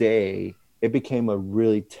single day, it became a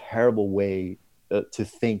really terrible way to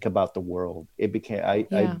think about the world. It became,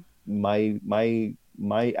 Yeah.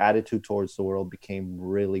 my attitude towards the world became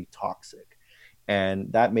really toxic.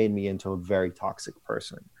 And that made me into a very toxic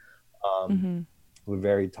person. Um, Mm-hmm. with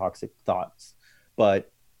very toxic thoughts.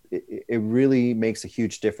 But it really makes a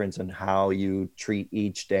huge difference in how you treat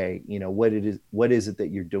each day. What is it that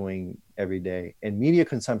you're doing every day? And media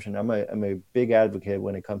consumption, I'm a big advocate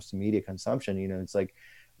when it comes to media consumption. It's like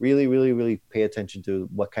really, really, really pay attention to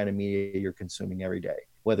what kind of media you're consuming every day.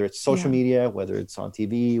 Whether it's social Yeah. media, whether it's on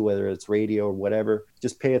TV, whether it's radio or whatever,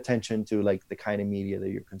 just pay attention to like the kind of media that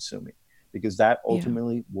you're consuming because that Yeah.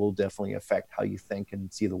 ultimately will definitely affect how you think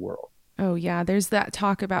and see the world. Oh yeah, there's that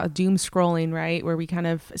talk about doom scrolling, right? Where we kind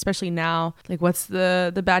of, especially now, like what's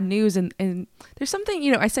the bad news? And there's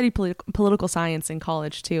something, I studied political science in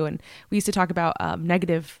college too, and we used to talk about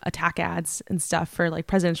negative attack ads and stuff for like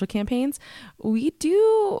presidential campaigns. We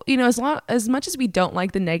do, as much as we don't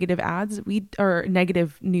like the negative ads, or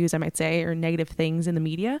negative news, I might say, or negative things in the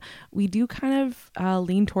media, we do kind of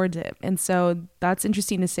lean towards it, and so that's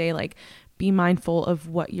interesting to say, like, be mindful of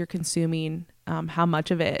what you're consuming, how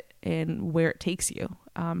much of it, and where it takes you.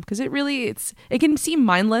 Because it can seem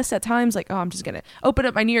mindless at times, like, oh, I'm just gonna open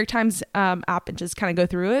up my New York Times app and just kind of go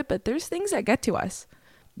through it. But there's things that get to us.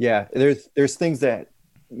 Yeah, there's things that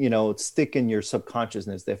stick in your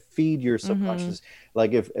subconsciousness, that feed your Mm-hmm. subconscious.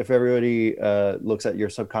 Like if everybody looks at your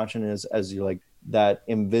subconsciousness as you like that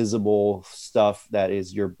invisible stuff that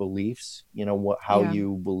is your beliefs, how Yeah.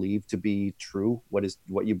 you believe to be true, what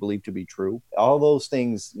you believe to be true, all those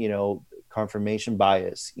things, confirmation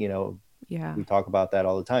bias, Yeah. we talk about that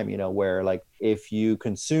all the time, where like if you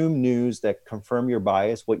consume news that confirm your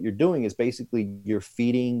bias, what you're doing is basically you're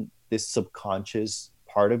feeding this subconscious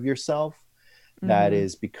part of yourself that Mm-hmm.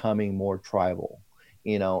 is becoming more tribal,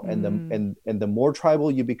 and Mm. the more tribal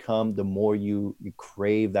you become, the more you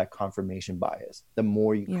crave that confirmation bias, the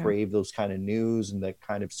more you Yeah. crave those kind of news and that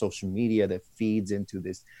kind of social media that feeds into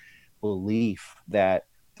this belief that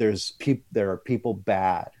there are people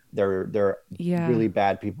bad. There are Yeah. really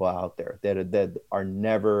bad people out there that are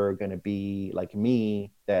never going to be like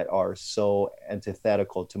me, that are so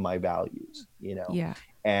antithetical to my values, Yeah.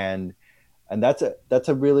 and that's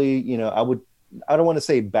a really, I don't want to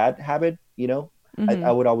say bad habit, I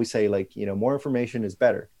Mm-hmm. would always say, like, more information is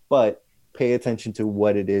better, but pay attention to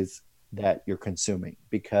what it is that you're consuming,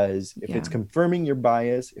 because if it's Yeah. confirming your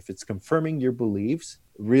bias, if it's confirming your beliefs,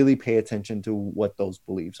 really pay attention to what those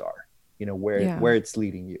beliefs are, Yeah. where it's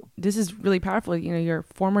leading you. This is really powerful. You're a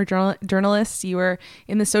former journalist. You were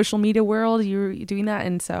in the social media world. You were doing that,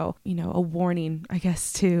 and so a warning, I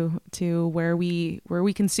guess, to where we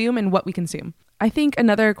consume and what we consume. I think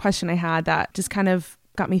another question I had that just kind of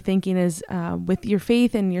got me thinking is, with your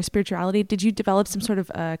faith and your spirituality, did you develop some sort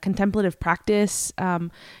of contemplative practice,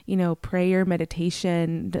 prayer,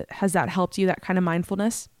 meditation? Has that helped you, that kind of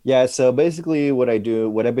mindfulness? Yeah, so basically what I've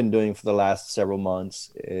been doing for the last several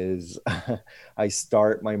months is I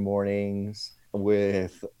start my mornings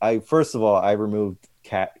with I first of all I removed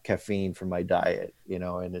caffeine from my diet,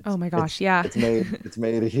 and Oh my gosh, yeah. it's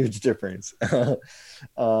made a huge difference.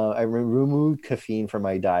 I removed caffeine from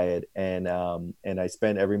my diet, and I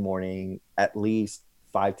spend every morning at least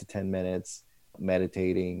 5 to 10 minutes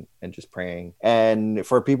meditating and just praying. And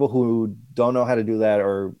for people who don't know how to do that,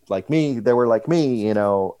 or like me, they were like me,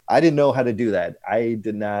 I didn't know how to do that. I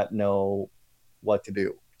did not know what to do.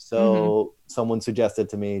 Mm-hmm. So someone suggested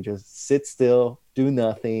to me, just sit still, do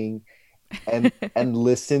nothing, and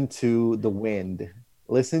listen to the wind.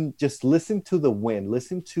 Listen to the wind,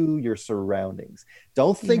 listen to your surroundings.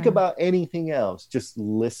 Don't think Yeah. about anything else, just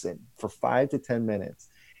listen for 5 to 10 minutes,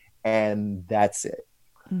 and that's it.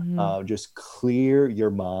 Mm-hmm. Just clear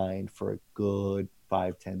your mind for a good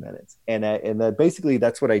 5 to 10 minutes, and basically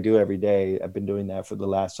that's what I do every day. I've been doing that for the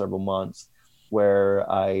last several months, where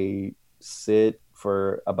I sit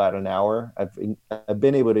for about an hour. I've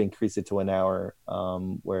been able to increase it to an hour,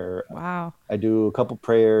 where Wow. I do a couple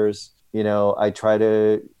prayers. I try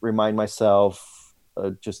to remind myself,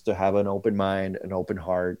 just to have an open mind, an open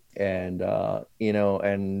heart, and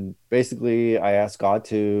basically I ask God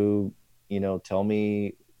to, tell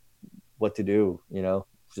me what to do.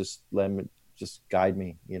 Just just guide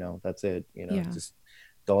me. That's it. Yeah. Just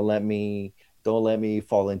don't let me don't let me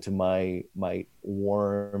fall into my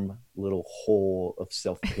warm little hole of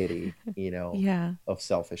self pity. Yeah. Of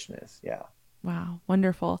selfishness. Yeah. Wow.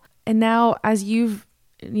 Wonderful. And now, as you've,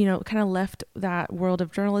 kind of left that world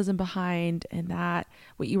of journalism behind and that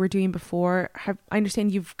what you were doing before, I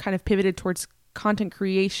understand you've kind of pivoted towards content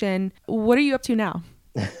creation. What are you up to now?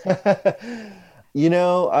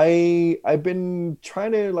 I've been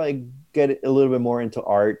trying to like get a little bit more into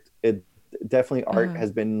art. It definitely art Uh,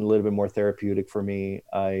 has been a little bit more therapeutic for me.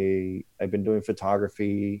 I've been doing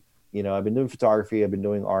photography. I've been doing photography. I've been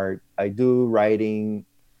doing art. I do writing,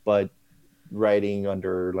 but writing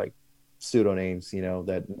under like pseudonyms,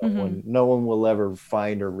 that mm-hmm. no one will ever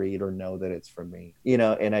find or read or know that it's from me.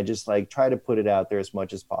 And I just like try to put it out there as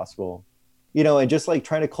much as possible. And just like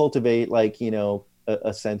trying to cultivate, like,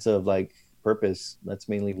 a sense of like purpose. That's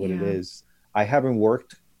mainly what it Yeah. is. I haven't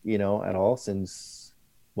worked, at all since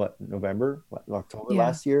November, October Yeah.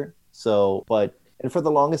 last year. So, and for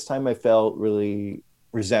the longest time, I felt really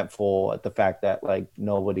resentful at the fact that like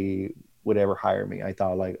nobody would ever hire me. I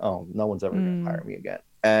thought like, oh, no one's ever going to Mm, hire me again.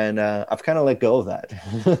 And I've kind of let go of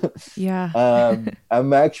that. yeah.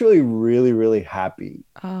 I'm actually really, really happy.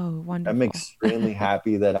 Oh, I'm wonderful. extremely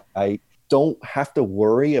happy that don't have to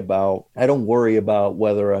worry about, I don't worry about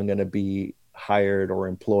whether I'm going to be hired or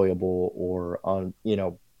employable or on,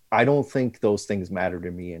 I don't think those things matter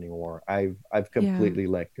to me anymore. I've Yeah. completely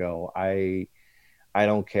let go. I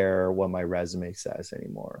don't care what my resume says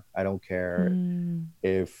anymore. I don't care Mm,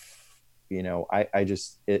 if, I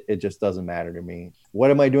just, it just doesn't matter to me. What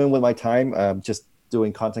am I doing with my time? Just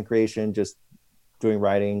doing content creation, just doing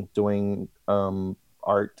writing, doing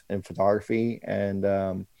art and photography, and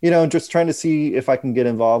just trying to see if I can get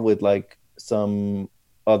involved with like some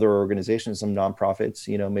other organizations, some nonprofits.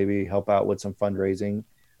 Maybe help out with some fundraising.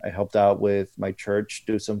 I helped out with my church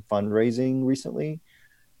do some fundraising recently,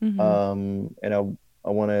 hmm. and I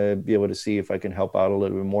want to be able to see if I can help out a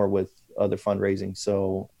little bit more with other fundraising.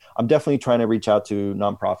 So I'm definitely trying to reach out to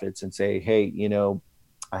nonprofits and say, hey,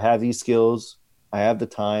 I have these skills, I have the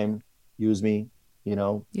time, use me.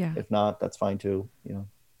 Yeah. If not, that's fine too.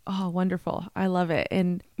 Oh, wonderful. I love it.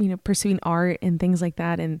 And, pursuing art and things like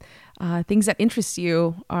that and things that interest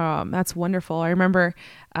you, that's wonderful. I remember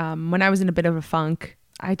when I was in a bit of a funk,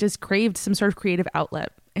 I just craved some sort of creative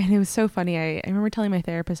outlet. And it was so funny. I remember telling my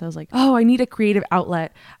therapist, I was like, oh, I need a creative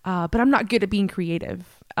outlet, but I'm not good at being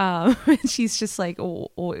creative. And she's just like,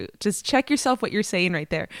 oh, just check yourself what you're saying right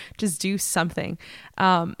there. Just do something.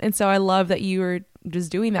 And so I love that you were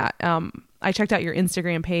just doing that. I checked out your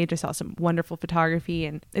Instagram page. I saw some wonderful photography,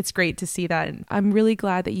 and it's great to see that. And I'm really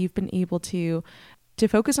glad that you've been able to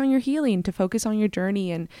focus on your healing, to focus on your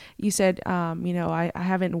journey. And you said, I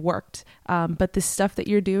haven't worked, but the stuff that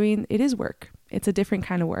you're doing, it is work. It's a different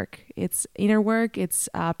kind of work. It's inner work. It's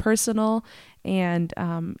personal, and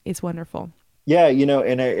it's wonderful. Yeah,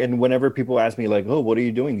 and whenever people ask me like, "Oh, what are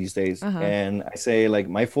you doing these days?" Uh huh. and I say like,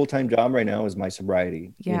 my full-time job right now is my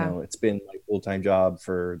sobriety. Yeah. It's been my full-time job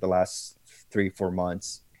for the last 3-4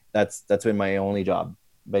 months. That's been my only job.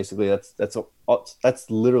 Basically, that's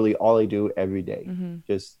literally all I do every day. Mm-hmm.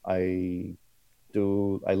 Just I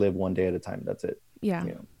live one day at a time. That's it. Yeah.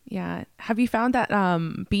 You know. Yeah. Have you found that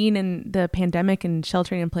being in the pandemic and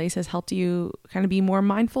sheltering in place has helped you kind of be more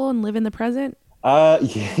mindful and live in the present?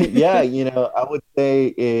 Yeah, I would say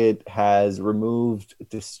it has removed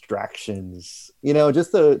distractions.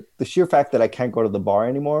 Just the sheer fact that I can't go to the bar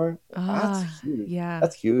anymore, that's Ah, huge. yeah.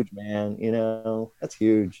 That's huge, man. That's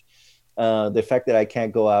huge. The fact that I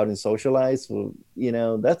can't go out and socialize, well,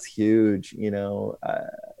 that's huge.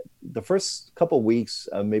 The first couple weeks,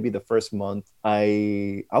 maybe the first month,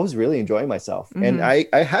 I was really enjoying myself, and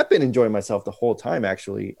Mm-hmm. I have been enjoying myself the whole time.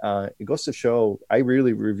 Actually, it goes to show I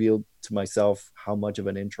really revealed to myself how much of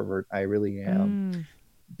an introvert I really am, Mm,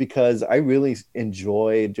 because I really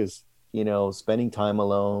enjoy just spending time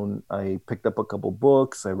alone. I picked up a couple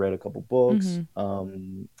books, I read a couple books,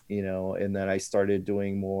 mm-hmm. and then I started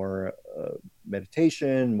doing more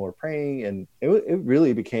meditation, more praying, and it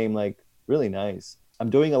really became like really nice. I'm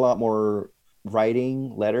doing a lot more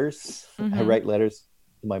writing letters. I Mm-hmm. write letters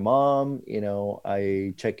to my mom.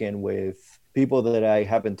 I check in with people that I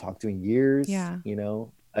haven't talked to in years. Yeah.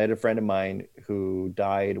 I had a friend of mine who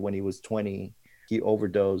died when he was 20. He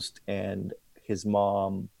overdosed, and his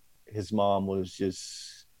mom his mom was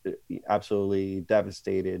just absolutely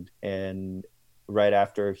devastated. And right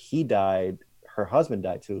after he died, her husband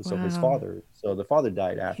died too. So his Wow. father, so the father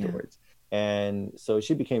died Yeah. afterwards. And so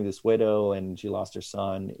she became this widow, and she lost her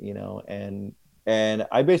son, and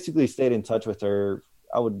I basically stayed in touch with her.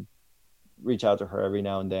 I would reach out to her every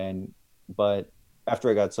now and then, but after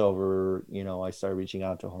I got sober, I started reaching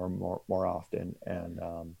out to her more often, and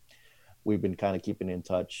we've been kind of keeping in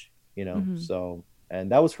touch, Mm-hmm. so,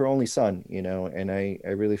 and that was her only son, and I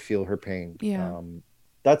really feel her pain. Yeah.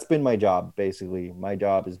 That's been my job. Basically, my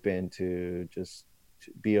job has been to just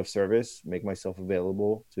be of service, make myself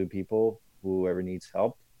available to people, whoever needs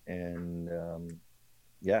help, and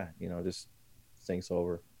yeah, just staying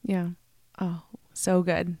sober. Yeah. Oh, so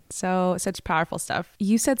good. So, such powerful stuff.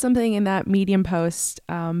 You said something in that Medium post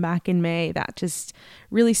back in May that just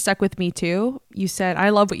really stuck with me too. You said, I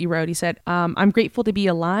love what you wrote. You said, I'm grateful to be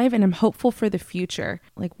alive and I'm hopeful for the future.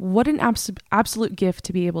 Like, what an absolute gift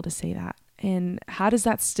to be able to say that. And how does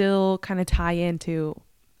that still kind of tie into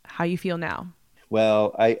how you feel now?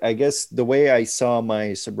 Well, I guess the way I saw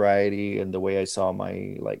my sobriety and the way I saw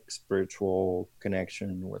my like spiritual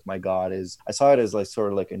connection with my God is I saw it as like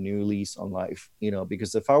sort of like a new lease on life,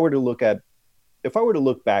 because if I were to look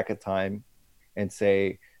back at time and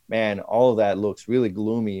say, man, all of that looks really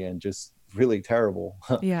gloomy and just really terrible.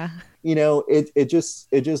 Yeah. It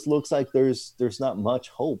just looks like there's not much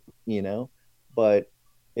hope, but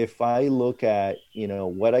if I look at,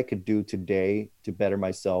 what I could do today to better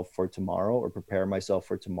myself for tomorrow or prepare myself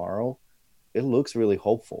for tomorrow, it looks really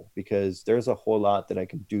hopeful because there's a whole lot that I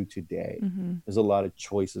can do today. Mm-hmm. There's a lot of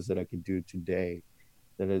choices that I can do today.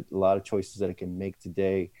 There's a lot of choices that I can make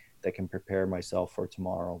today that can prepare myself for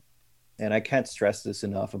tomorrow. And I can't stress this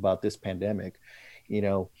enough about this pandemic.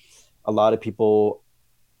 A lot of people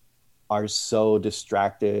are so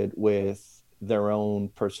distracted with their own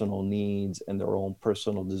personal needs and their own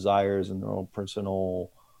personal desires and their own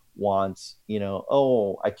personal wants.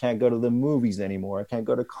 Oh, I can't go to the movies anymore. I can't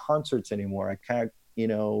go to concerts anymore. I can't,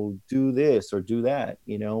 do this or do that,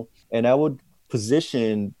 and I would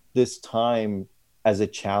position this time as a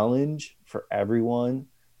challenge for everyone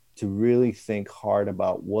to really think hard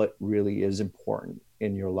about what really is important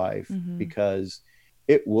in your life, Mm-hmm. because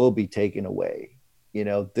it will be taken away.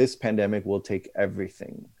 This pandemic will take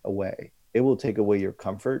everything away. It will take away your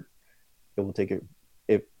comfort. It will take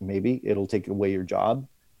maybe it'll take away your job.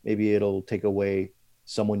 Maybe it'll take away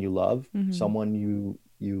someone you love, Mm-hmm. someone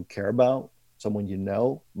you care about, someone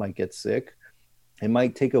might get sick. It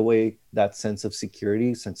might take away that sense of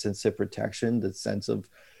security, sense of protection, the sense of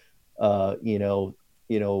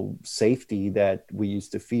safety that we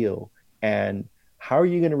used to feel. And how are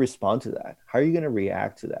you going to respond to that? How are you going to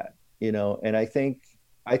react to that? And I think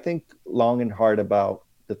long and hard about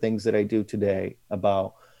the things that I do today,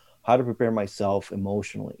 about how to prepare myself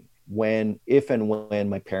emotionally if and when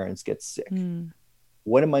my parents get sick.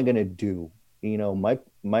 What am I going to do?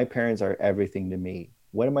 My parents are everything to me.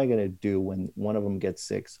 What am I going to do when one of them gets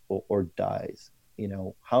sick or dies?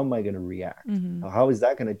 How am I going to react? Mm-hmm. How is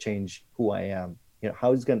that going to change who I am?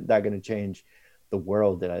 How is that going to change the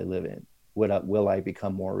world that I live in? Will I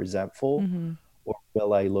become more resentful? Mm-hmm. Or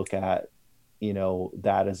will I look at,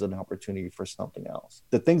 that as an opportunity for something else?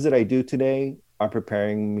 The things that I do today are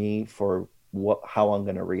preparing me for how I'm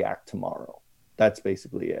going to react tomorrow. That's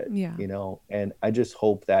basically it. Yeah. And I just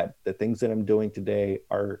hope that the things that I'm doing today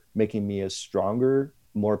are making me a stronger,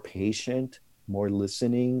 more patient, more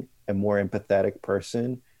listening, and more empathetic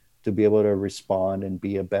person to be able to respond and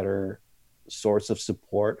be a better source of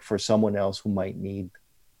support for someone else who might need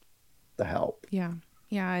the help. Yeah.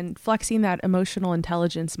 Yeah. And flexing that emotional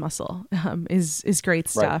intelligence muscle is great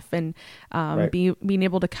stuff. Right. And being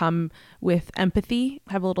able to come with empathy,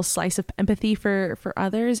 have a little slice of empathy for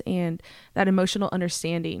others and that emotional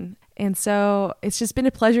understanding. And so it's just been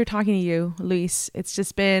a pleasure talking to you, Luis. It's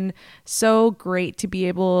just been so great to be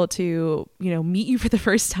able to, meet you for the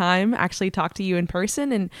first time, actually talk to you in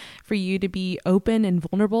person, and for you to be open and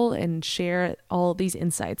vulnerable and share all these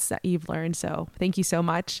insights that you've learned. So thank you so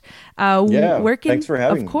much. Thanks for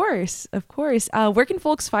having me. Of course. Where can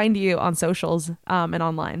folks find you on socials and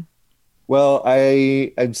online? Well,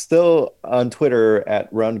 I'm still on Twitter at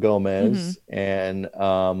Ron Gomez, and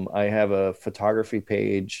I have a photography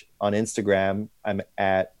page on Instagram. I'm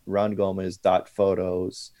at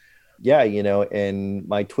rongomez.photos. Yeah, and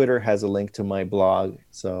my Twitter has a link to my blog.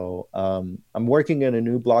 So I'm working on a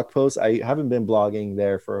new blog post. I haven't been blogging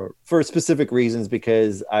there for specific reasons,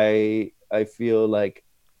 because I feel like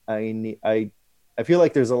I feel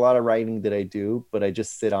like there's a lot of writing that I do, but I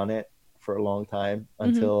just sit on it for a long time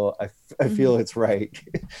until I feel it's right.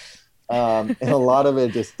 And a lot of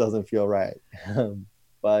it just doesn't feel right.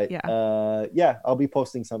 But I'll be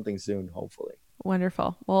posting something soon, hopefully.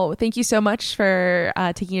 Wonderful. Well, thank you so much for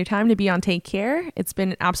taking your time to be on Take Care. It's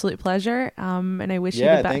been an absolute pleasure. And I wish you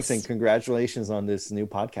the best. Thanks. And congratulations on this new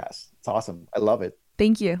podcast. It's awesome. I love it.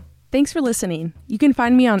 Thank you. Thanks for listening. You can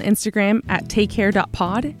find me on Instagram at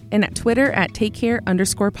takecare.pod and at Twitter at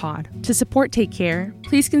takecare_pod. To support Take Care,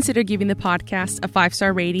 please consider giving the podcast a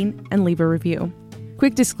 5-star rating and leave a review.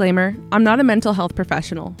 Quick disclaimer, I'm not a mental health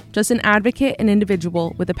professional, just an advocate and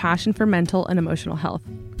individual with a passion for mental and emotional health.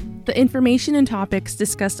 The information and topics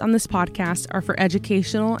discussed on this podcast are for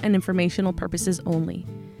educational and informational purposes only.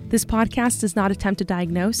 This podcast does not attempt to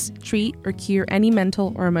diagnose, treat, or cure any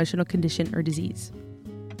mental or emotional condition or disease.